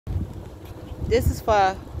This is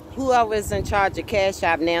for whoever is in charge of Cash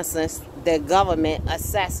App now, since the government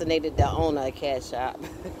assassinated the owner of Cash App.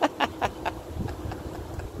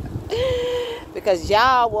 Because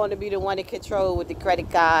y'all want to be the one in control with the credit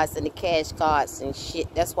cards and the cash cards and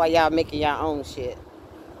shit. That's why y'all making your own shit.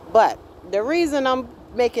 But the reason I'm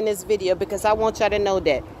making this video, because I want y'all to know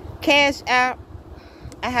that Cash App,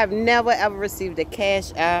 I have never ever received a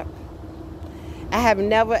Cash App. I have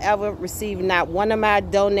never ever received not one of my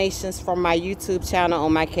donations from my YouTube channel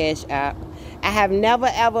on my Cash App. I have never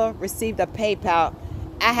ever received a PayPal.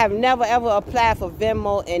 I have never ever applied for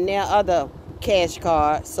Venmo and their other cash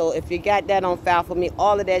card. So if you got that on file for me,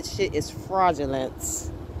 all of that shit is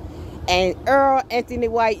fraudulent. And Earl, Anthony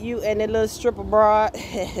White, you and the little stripper broad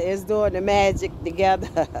is doing the magic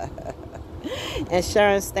together. And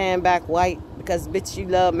Sharon stand back white, because bitch, you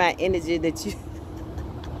love my energy that you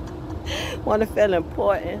want to feel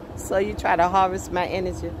important, so you try to harvest my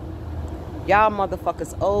energy. Y'all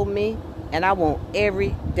motherfuckers owe me, and I want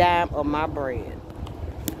every dime of my bread.